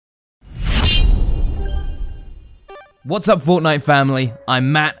What's up, Fortnite family?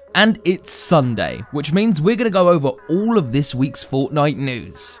 I'm Matt, and it's Sunday, which means we're gonna go over all of this week's Fortnite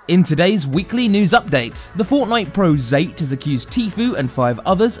news. In today's weekly news update, the Fortnite pro Zate has accused Tfue and 5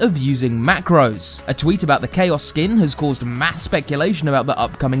 others of using macros. A tweet about the Chaos skin has caused mass speculation about the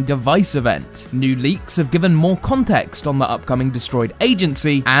upcoming device event. New leaks have given more context on the upcoming Destroyed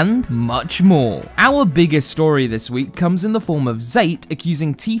Agency, and much more. Our biggest story this week comes in the form of Zate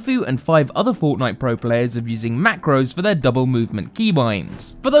accusing Tfue and 5 other Fortnite pro players of using macros for their double movement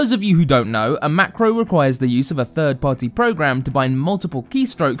keybinds. For those of you who don't know, a macro requires the use of a third-party program to bind multiple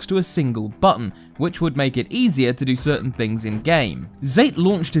keystrokes to a single button, which would make it easier to do certain things in-game. Zate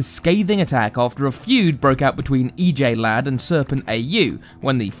launched his scathing attack after a feud broke out between EJ Ladd and Serpent AU,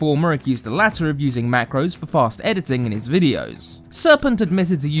 when the former accused the latter of using macros for fast editing in his videos. Serpent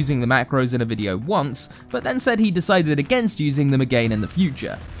admitted to using the macros in a video once, but then said he decided against using them again in the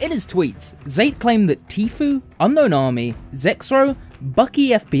future. In his tweets, Zate claimed that Tfue, Unknown Army, Zexro, Bucky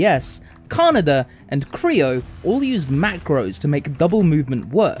FPS, Canada, and Creo all used macros to make double movement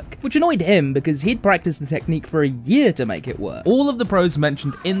work, which annoyed him because he'd practiced the technique for a year to make it work. All of the pros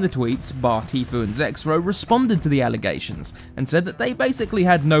mentioned in the tweets, bar Tfue and Zexro, responded to the allegations and said that they basically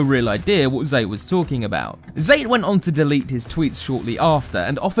had no real idea what Zate was talking about. Zate went on to delete his tweets shortly after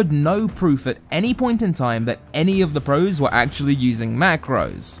and offered no proof at any point in time that any of the pros were actually using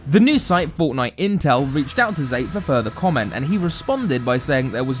macros. The news site Fortnite Intel reached out to Zate for further comment, and he responded by saying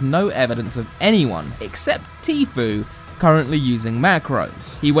there was no evidence of anyone, except Tfue, currently using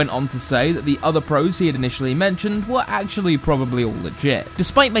macros. He went on to say that the other pros he had initially mentioned were actually probably all legit.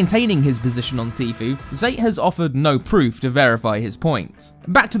 Despite maintaining his position on Tfue, Zate has offered no proof to verify his point.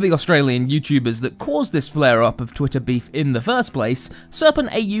 Back to the Australian YouTubers that caused this flare-up of Twitter beef in the first place, Serpent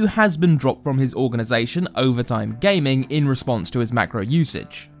AU has been dropped from his organisation Overtime Gaming in response to his macro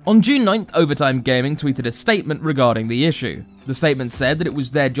usage. On June 9th, Overtime Gaming tweeted a statement regarding the issue. The statement said that it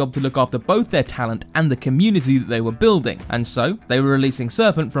was their job to look after both their talent and the community that they were building, and so they were releasing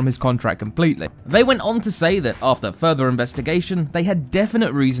Serpent from his contract completely. They went on to say that after further investigation, they had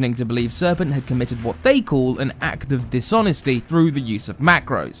definite reasoning to believe Serpent had committed what they call an act of dishonesty through the use of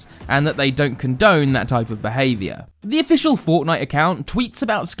macros, and that they don't condone that type of behaviour. The official Fortnite account tweets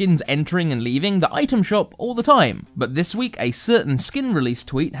about skins entering and leaving the item shop all the time, but this week a certain skin release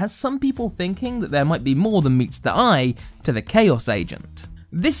tweet has some people thinking that there might be more than meets the eye to the Chaos Agent.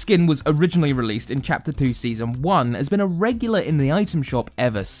 This skin was originally released in Chapter 2 Season 1, has been a regular in the item shop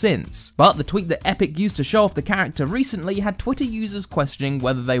ever since, but the tweet that Epic used to show off the character recently had Twitter users questioning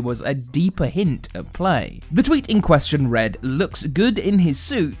whether there was a deeper hint at play. The tweet in question read, "Looks good in his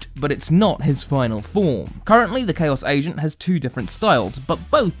suit, but it's not his final form." Currently, the Chaos Agent has 2 different styles,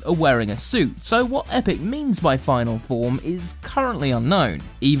 but both are wearing a suit, so what Epic means by final form is currently unknown.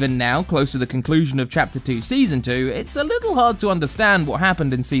 Even now, close to the conclusion of Chapter 2 Season 2, it's a little hard to understand what happened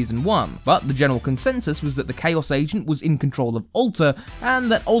in Season 1, but the general consensus was that the Chaos Agent was in control of Alter,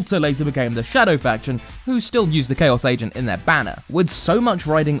 and that Alter later became the Shadow faction, who still use the Chaos Agent in their banner. With so much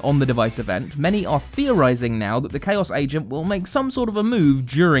riding on the device event, many are theorizing now that the Chaos Agent will make some sort of a move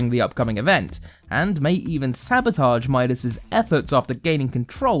during the upcoming event, and may even sabotage Midas's efforts after gaining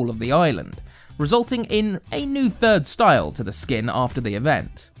control of the island, resulting in a new third style to the skin after the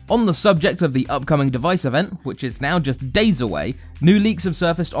event. On the subject of the upcoming device event, which is now just days away, new leaks have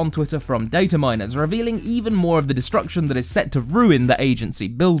surfaced on Twitter from data miners, revealing even more of the destruction that is set to ruin the agency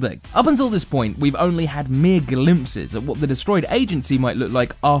building. Up until this point, we've only had mere glimpses at what the destroyed agency might look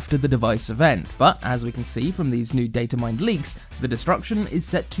like after the device event, but as we can see from these new data mined leaks, the destruction is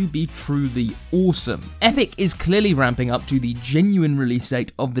set to be truly awesome. Epic is clearly ramping up to the genuine release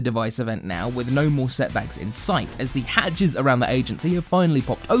date of the device event now, with no more setbacks in sight, as the hatches around the agency have finally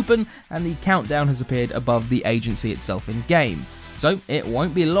popped open and the countdown has appeared above the agency itself in game. So it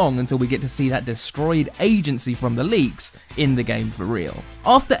won't be long until we get to see that destroyed agency from the leaks in the game for real.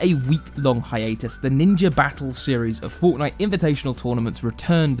 After a week-long hiatus, the Ninja Battle series of Fortnite Invitational tournaments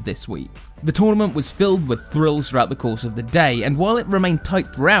returned this week. The tournament was filled with thrills throughout the course of the day, and while it remained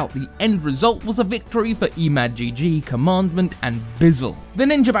tight throughout, the end result was a victory for EMADGG, Commandment, and Bizzle. The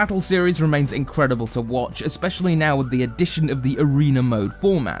Ninja Battle series remains incredible to watch, especially now with the addition of the arena mode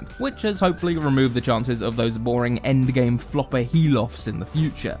format, which has hopefully removed the chances of those boring endgame flopper heel-offs in the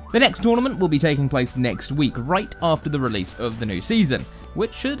future. The next tournament will be taking place next week, right after the release of the new season,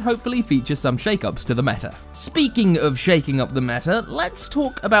 which should hopefully feature some shakeups to the meta. Speaking of shaking up the meta, let's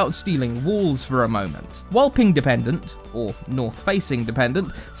talk about stealing walls for a moment. While ping dependent, or north facing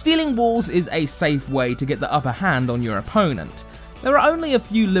dependent, stealing walls is a safe way to get the upper hand on your opponent. There are only a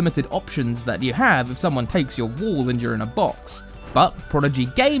few limited options that you have if someone takes your wall and you're in a box. But Prodigy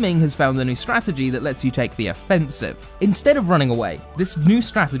Gaming has found a new strategy that lets you take the offensive. Instead of running away, this new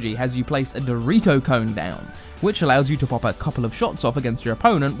strategy has you place a Dorito cone down, which allows you to pop a couple of shots off against your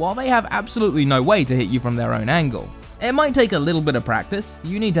opponent while they have absolutely no way to hit you from their own angle. It might take a little bit of practice,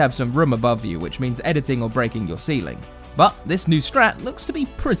 you need to have some room above you, which means editing or breaking your ceiling. But this new strat looks to be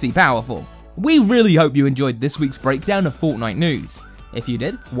pretty powerful. We really hope you enjoyed this week's breakdown of Fortnite news. If you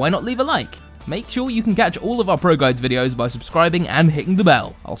did, why not leave a like? Make sure you can catch all of our ProGuides videos by subscribing and hitting the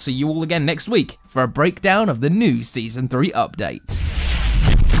bell. I'll see you all again next week for a breakdown of the new Season 3 update.